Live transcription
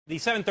The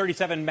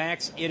 737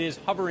 MAX, it is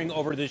hovering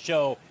over the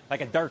show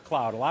like a dark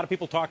cloud. A lot of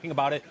people talking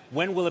about it.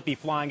 When will it be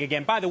flying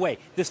again? By the way,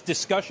 this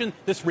discussion,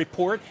 this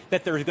report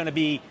that there's going to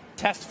be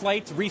test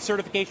flights,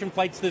 recertification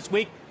flights this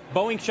week,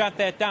 Boeing shot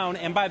that down.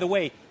 And by the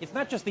way, it's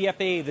not just the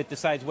FAA that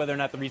decides whether or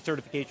not the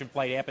recertification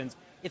flight happens.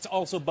 It's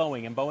also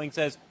Boeing. And Boeing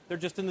says they're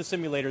just in the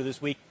simulator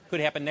this week.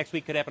 Could happen next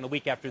week, could happen a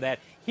week after that.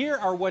 Here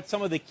are what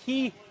some of the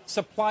key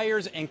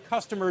suppliers and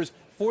customers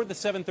for the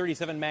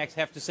 737 MAX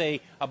have to say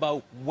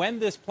about when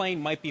this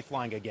plane might be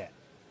flying again.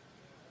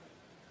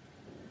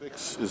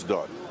 Fix is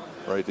done,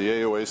 right? The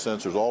AOA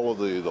sensors, all of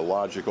the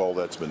logic, all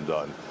that's been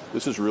done.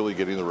 This is really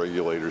getting the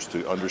regulators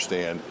to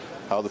understand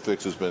how the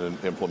fix has been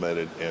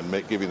implemented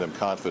and giving them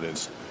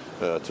confidence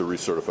to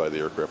recertify the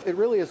aircraft. It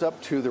really is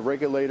up to the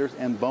regulators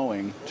and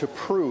Boeing to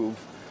prove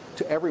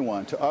to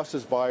everyone, to us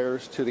as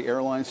buyers, to the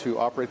airlines who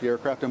operate the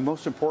aircraft, and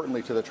most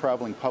importantly to the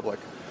traveling public,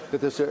 that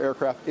this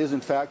aircraft is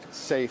in fact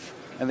safe,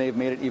 and they've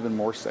made it even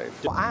more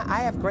safe. Well,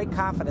 I have great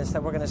confidence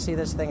that we're going to see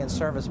this thing in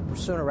service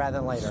sooner rather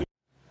than later.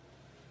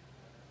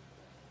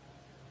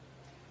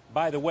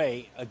 By the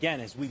way, again,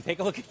 as we take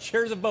a look at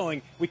shares of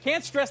Boeing, we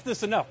can't stress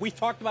this enough. We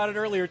talked about it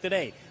earlier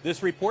today.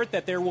 This report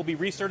that there will be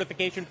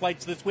recertification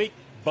flights this week,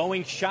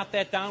 Boeing shot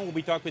that down. We'll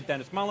be talking with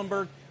Dennis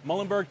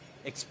Muhlenberg.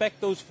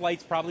 Expect those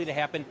flights probably to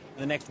happen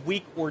in the next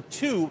week or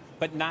two,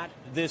 but not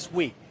this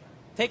week.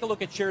 Take a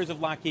look at shares of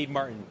Lockheed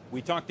Martin.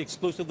 We talked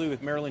exclusively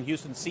with Marilyn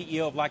Houston,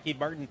 CEO of Lockheed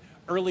Martin,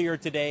 earlier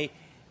today.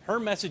 Her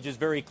message is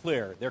very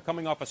clear. They're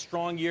coming off a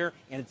strong year,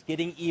 and it's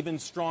getting even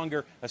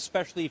stronger,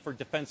 especially for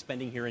defense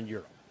spending here in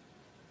Europe.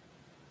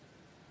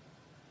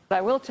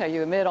 I will tell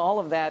you, amid all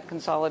of that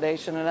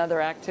consolidation and other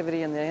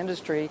activity in the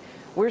industry,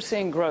 we're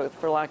seeing growth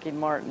for Lockheed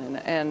Martin.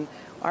 And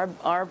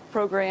our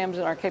programs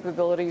and our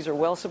capabilities are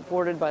well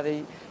supported by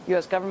the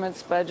U.S.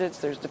 government's budgets.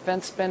 There's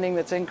defense spending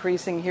that's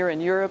increasing here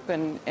in Europe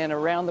and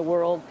around the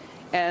world,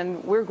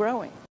 and we're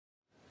growing.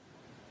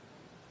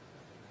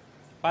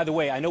 By the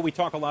way, I know we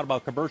talk a lot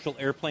about commercial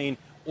airplane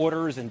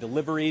orders and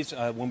deliveries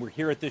when we're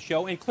here at this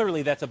show, and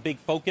clearly that's a big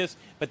focus,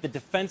 but the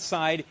defense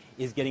side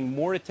is getting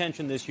more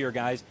attention this year,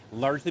 guys,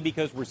 largely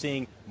because we're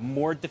seeing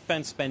more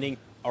defense spending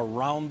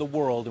around the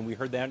world, and we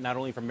heard that not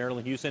only from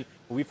Marilyn Houston,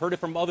 but we've heard it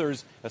from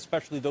others,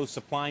 especially those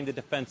supplying the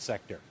defense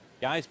sector.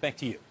 Guys, back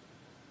to you.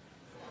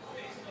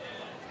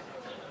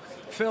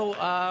 Phil,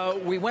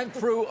 we went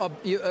through,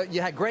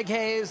 you had Greg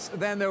Hayes,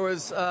 then there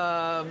was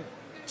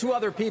two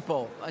other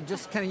people.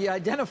 Just can you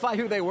identify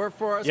who they were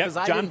for us? Yep,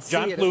 I didn't see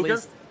it, Pluger. at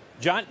least.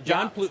 John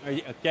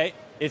Pluger, okay.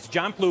 It's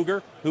John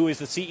Pluger, who is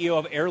the CEO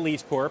of Air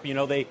Lease Corp. You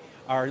know, they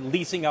are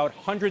leasing out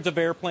hundreds of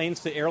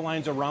airplanes to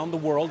airlines around the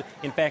world.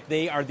 In fact,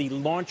 they are the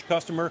launch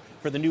customer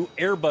for the new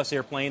Airbus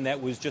airplane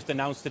that was just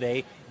announced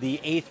today, the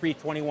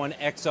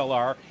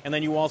A321XLR. And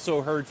then you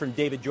also heard from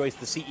David Joyce,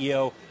 the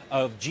CEO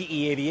of GE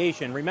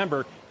Aviation.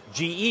 Remember,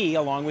 GE,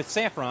 along with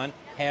Safran,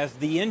 has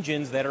the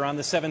engines that are on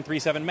the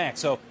 737 MAX.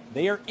 So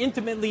they are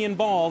intimately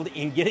involved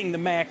in getting the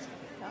MAX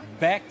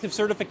back to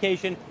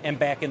certification and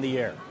back in the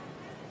air.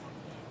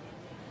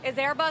 Is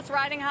Airbus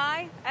riding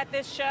high at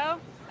this show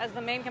as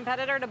the main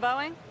competitor to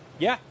Boeing?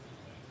 Yeah.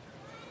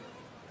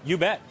 You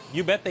bet.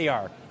 You bet they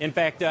are. In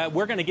fact,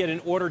 we're going to get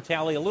an order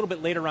tally a little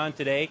bit later on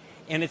today,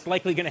 and it's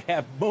likely going to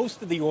have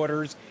most of the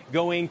orders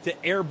going to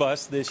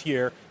Airbus this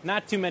year.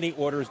 Not too many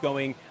orders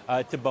going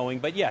to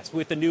Boeing. But yes,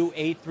 with the new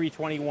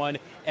A321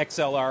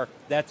 XLR,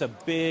 that's a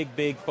big,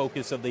 big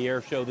focus of the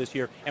air show this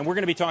year. And we're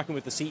going to be talking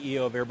with the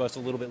CEO of Airbus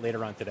a little bit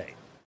later on today.